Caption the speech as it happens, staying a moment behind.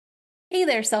Hey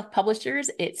there,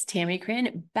 self-publishers. It's Tammy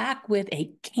Crin back with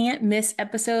a can't miss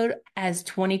episode as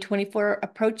 2024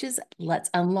 approaches. Let's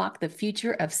unlock the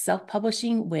future of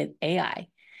self-publishing with AI.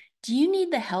 Do you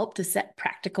need the help to set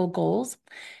practical goals?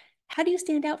 How do you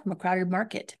stand out from a crowded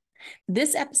market?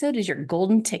 This episode is your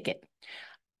golden ticket.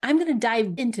 I'm going to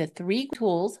dive into 3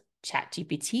 tools: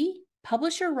 ChatGPT,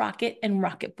 Publisher Rocket, and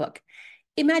Rocketbook.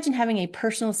 Imagine having a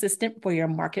personal assistant for your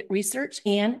market research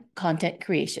and content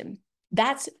creation.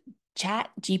 That's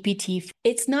ChatGPT.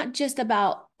 It's not just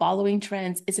about following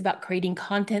trends, it's about creating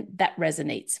content that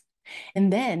resonates.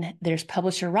 And then there's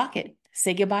Publisher Rocket.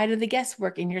 Say goodbye to the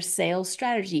guesswork in your sales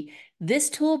strategy. This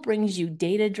tool brings you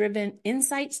data-driven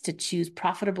insights to choose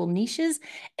profitable niches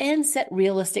and set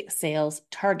realistic sales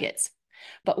targets.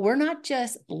 But we're not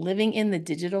just living in the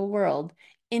digital world.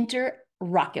 Enter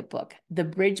Rocketbook, the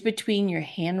bridge between your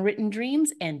handwritten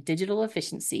dreams and digital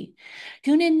efficiency.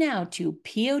 Tune in now to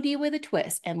POD with a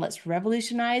Twist, and let's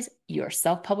revolutionize your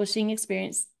self-publishing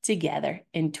experience together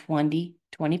in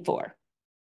 2024.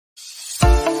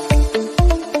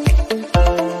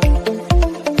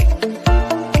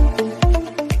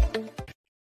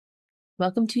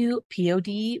 Welcome to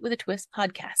POD with a Twist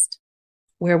podcast,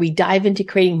 where we dive into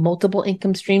creating multiple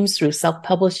income streams through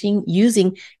self-publishing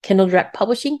using Kindle Direct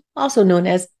Publishing, also known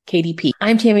as KDP.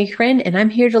 I'm Tammy Crin, and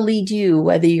I'm here to lead you,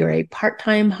 whether you're a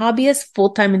part-time hobbyist,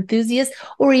 full-time enthusiast,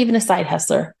 or even a side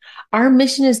hustler. Our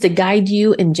mission is to guide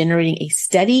you in generating a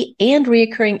steady and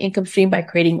reoccurring income stream by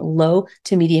creating low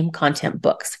to medium content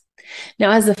books.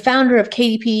 Now, as the founder of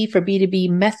KDP for B2B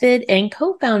Method and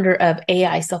co-founder of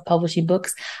AI Self-Publishing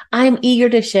Books, I'm eager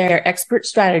to share expert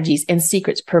strategies and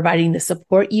secrets, providing the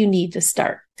support you need to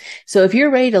start. So if you're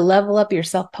ready to level up your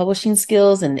self-publishing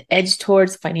skills and edge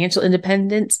towards financial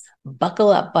independence, buckle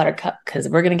up, Buttercup, because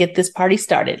we're going to get this party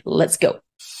started. Let's go.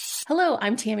 Hello,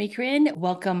 I'm Tammy Crin.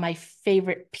 Welcome, my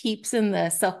favorite peeps in the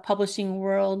self-publishing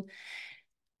world.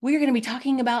 We're going to be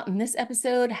talking about in this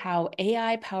episode how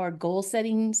AI-powered goal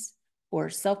settings for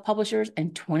self-publishers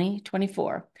in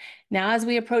 2024. Now, as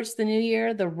we approach the new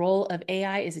year, the role of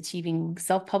AI is achieving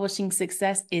self-publishing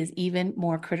success is even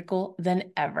more critical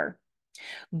than ever.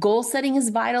 Goal setting is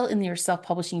vital in your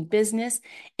self-publishing business.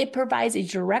 It provides a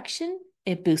direction,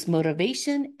 it boosts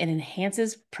motivation, and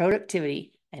enhances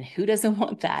productivity. And who doesn't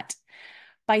want that?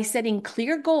 By setting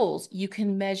clear goals, you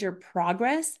can measure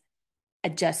progress,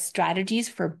 adjust strategies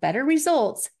for better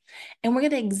results, and we're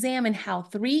going to examine how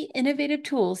 3 innovative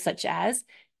tools such as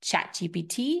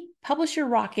ChatGPT, Publisher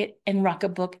Rocket, and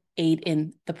Rocketbook aid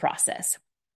in the process.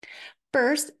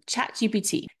 First,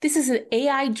 ChatGPT. This is an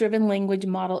AI-driven language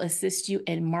model assists you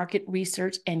in market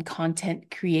research and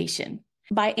content creation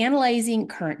by analyzing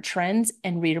current trends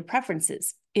and reader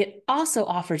preferences. It also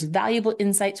offers valuable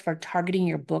insights for targeting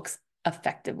your books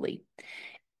effectively.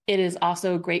 It is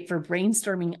also great for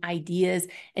brainstorming ideas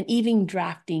and even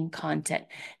drafting content.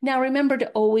 Now, remember to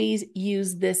always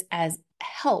use this as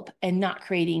help and not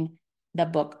creating the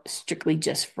book strictly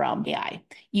just from AI.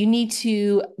 You need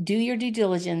to do your due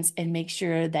diligence and make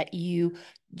sure that you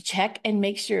check and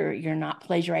make sure you're not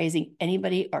plagiarizing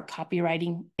anybody or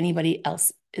copywriting anybody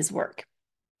else's work.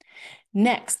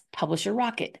 Next, Publisher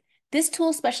Rocket. This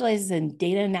tool specializes in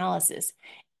data analysis.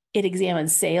 It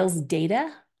examines sales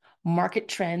data, market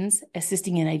trends,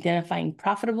 assisting in identifying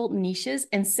profitable niches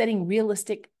and setting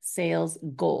realistic sales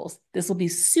goals. This will be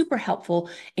super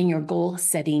helpful in your goal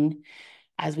setting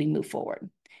as we move forward.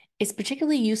 It's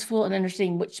particularly useful in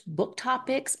understanding which book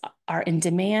topics are in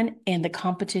demand and the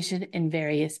competition in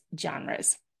various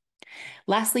genres.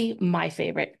 Lastly, my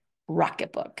favorite,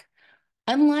 Rocketbook.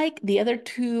 Unlike the other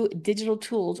 2 digital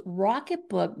tools,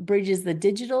 Rocketbook bridges the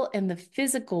digital and the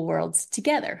physical worlds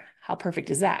together. How perfect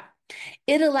is that?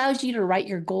 It allows you to write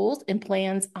your goals and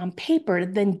plans on paper,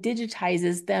 then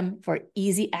digitizes them for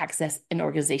easy access and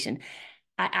organization.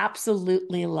 I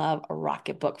absolutely love a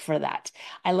Rocketbook for that.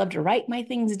 I love to write my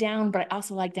things down, but I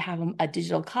also like to have them a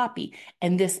digital copy.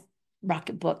 And this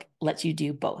Rocketbook lets you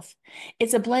do both.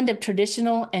 It's a blend of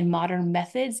traditional and modern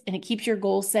methods, and it keeps your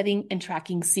goal setting and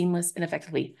tracking seamless and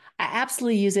effectively. I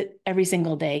absolutely use it every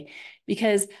single day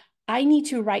because I need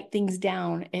to write things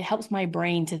down. It helps my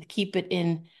brain to keep it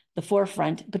in the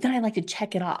forefront, but then I like to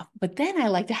check it off. But then I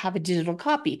like to have a digital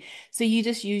copy. So you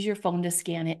just use your phone to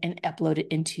scan it and upload it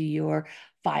into your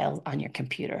files on your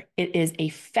computer. It is a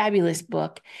fabulous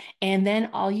book. And then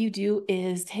all you do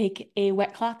is take a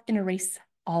wet cloth and erase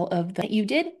all of that you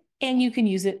did, and you can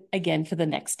use it again for the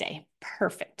next day.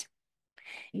 Perfect.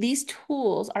 These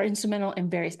tools are instrumental in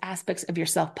various aspects of your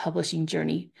self-publishing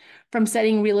journey, from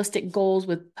setting realistic goals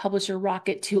with Publisher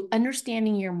Rocket to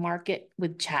understanding your market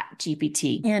with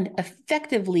ChatGPT, and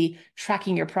effectively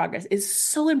tracking your progress. Is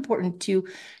so important to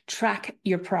track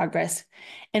your progress,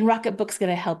 and Rocketbook's going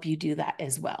to help you do that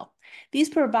as well. These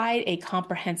provide a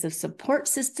comprehensive support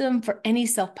system for any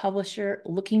self-publisher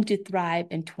looking to thrive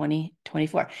in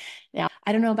 2024. Now,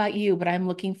 I don't know about you, but I'm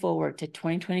looking forward to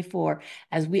 2024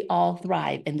 as we all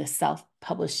thrive in the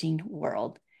self-publishing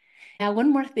world. Now,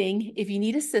 one more thing, if you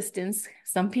need assistance,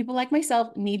 some people like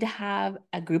myself need to have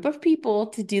a group of people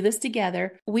to do this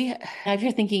together. If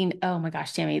you're thinking, oh my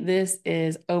gosh, Tammy, this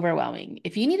is overwhelming.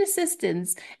 If you need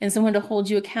assistance and someone to hold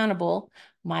you accountable,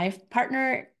 my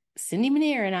partner, Cindy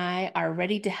Manier, and I are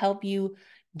ready to help you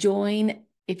join.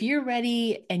 If you're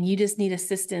ready and you just need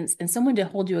assistance and someone to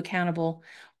hold you accountable,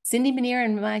 Cindy Manier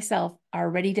and myself are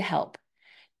ready to help.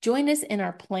 Join us in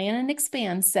our Plan and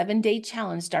Expand 7-day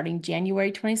challenge starting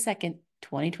January 22nd,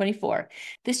 2024.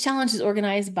 This challenge is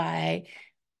organized by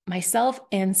myself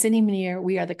and Cindy Manier.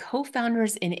 We are the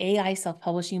co-founders in AI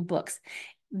Self-Publishing Books.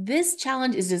 This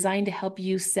challenge is designed to help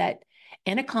you set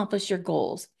and accomplish your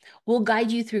goals. We'll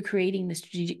guide you through creating the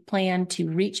strategic plan to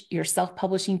reach your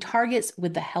self-publishing targets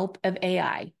with the help of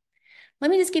AI. Let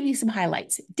me just give you some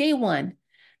highlights. Day 1,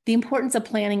 the importance of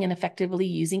planning and effectively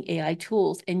using AI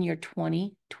tools in your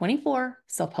 2024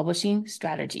 self-publishing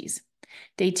strategies.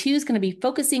 Day 2 is going to be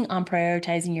focusing on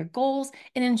prioritizing your goals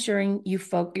and ensuring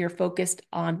you're focused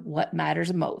on what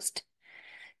matters most.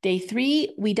 Day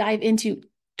 3, we dive into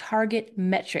target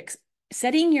metrics.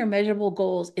 Setting your measurable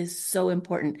goals is so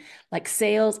important, like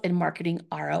sales and marketing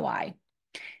ROI.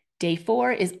 Day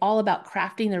 4 is all about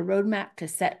crafting the roadmap to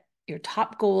set your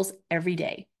top goals every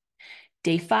day.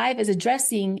 Day 5 is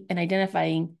addressing and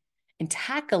identifying and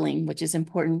tackling, which is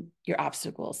important, your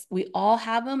obstacles. We all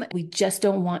have them. We just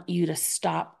don't want you to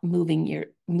stop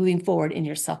moving forward in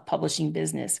your self-publishing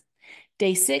business.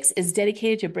 Day 6 is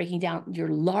dedicated to breaking down your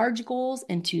large goals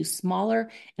into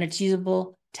smaller and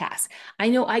achievable tasks. I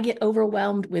know I get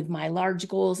overwhelmed with my large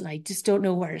goals and I just don't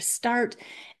know where to start.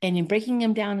 And in breaking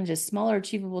them down into smaller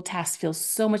achievable tasks feels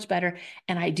so much better.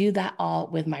 And I do that all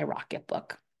with my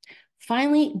Rocketbook.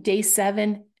 Finally, day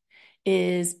 7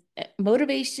 is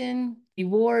motivation,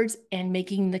 rewards, and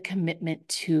making the commitment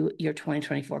to your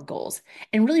 2024 goals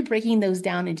and really breaking those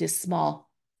down into small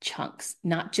chunks,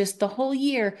 not just the whole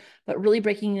year, but really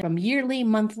breaking it from yearly,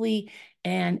 monthly,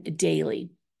 and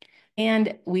daily.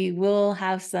 And we will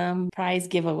have some prize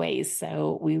giveaways.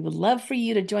 So we would love for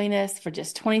you to join us for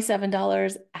just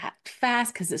 $27. Act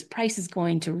fast because this price is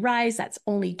going to rise. That's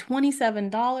only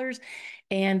 $27.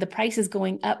 And the price is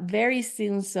going up very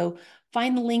soon. So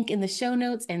find the link in the show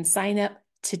notes and sign up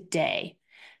today.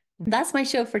 That's my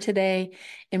show for today.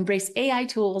 Embrace AI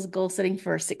tools, goal setting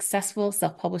for a successful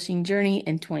self-publishing journey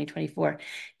in 2024.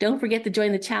 Don't forget to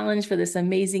join the challenge for this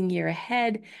amazing year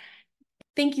ahead.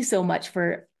 Thank you so much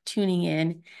for tuning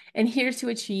in, and here's to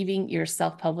achieving your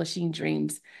self-publishing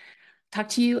dreams. Talk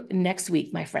to you next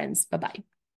week, my friends. Bye-bye.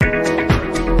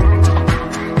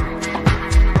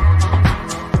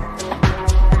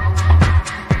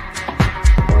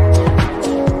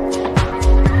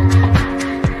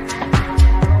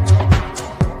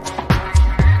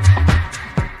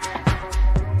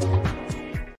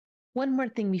 One more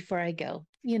thing before I go,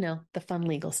 the fun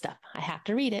legal stuff. I have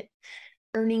to read it.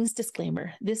 Earnings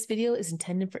disclaimer. This video is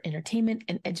intended for entertainment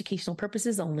and educational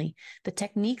purposes only. The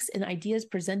techniques and ideas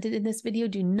presented in this video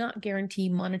do not guarantee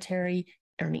monetary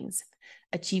earnings.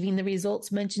 Achieving the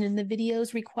results mentioned in the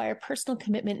videos require personal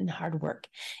commitment and hard work.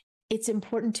 It's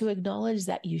important to acknowledge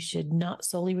that you should not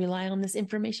solely rely on this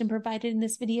information provided in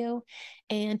this video,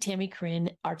 and Tammy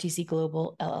Corinne, RTC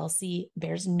Global LLC,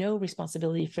 bears no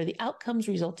responsibility for the outcomes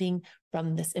resulting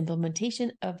from this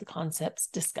implementation of the concepts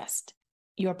discussed.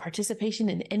 Your participation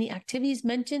in any activities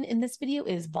mentioned in this video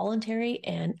is voluntary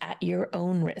and at your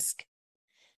own risk.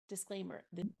 Disclaimer,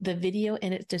 the video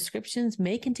and its descriptions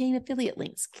may contain affiliate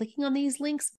links. Clicking on these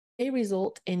links may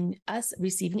result in us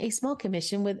receiving a small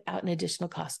commission without an additional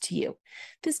cost to you.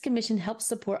 This commission helps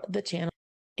support the channel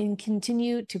and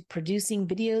continue to producing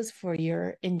videos for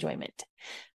your enjoyment.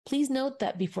 Please note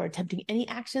that before attempting any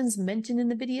actions mentioned in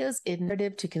the videos, it's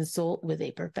imperative to consult with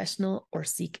a professional or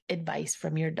seek advice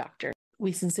from your doctor.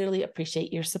 We sincerely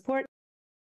appreciate your support.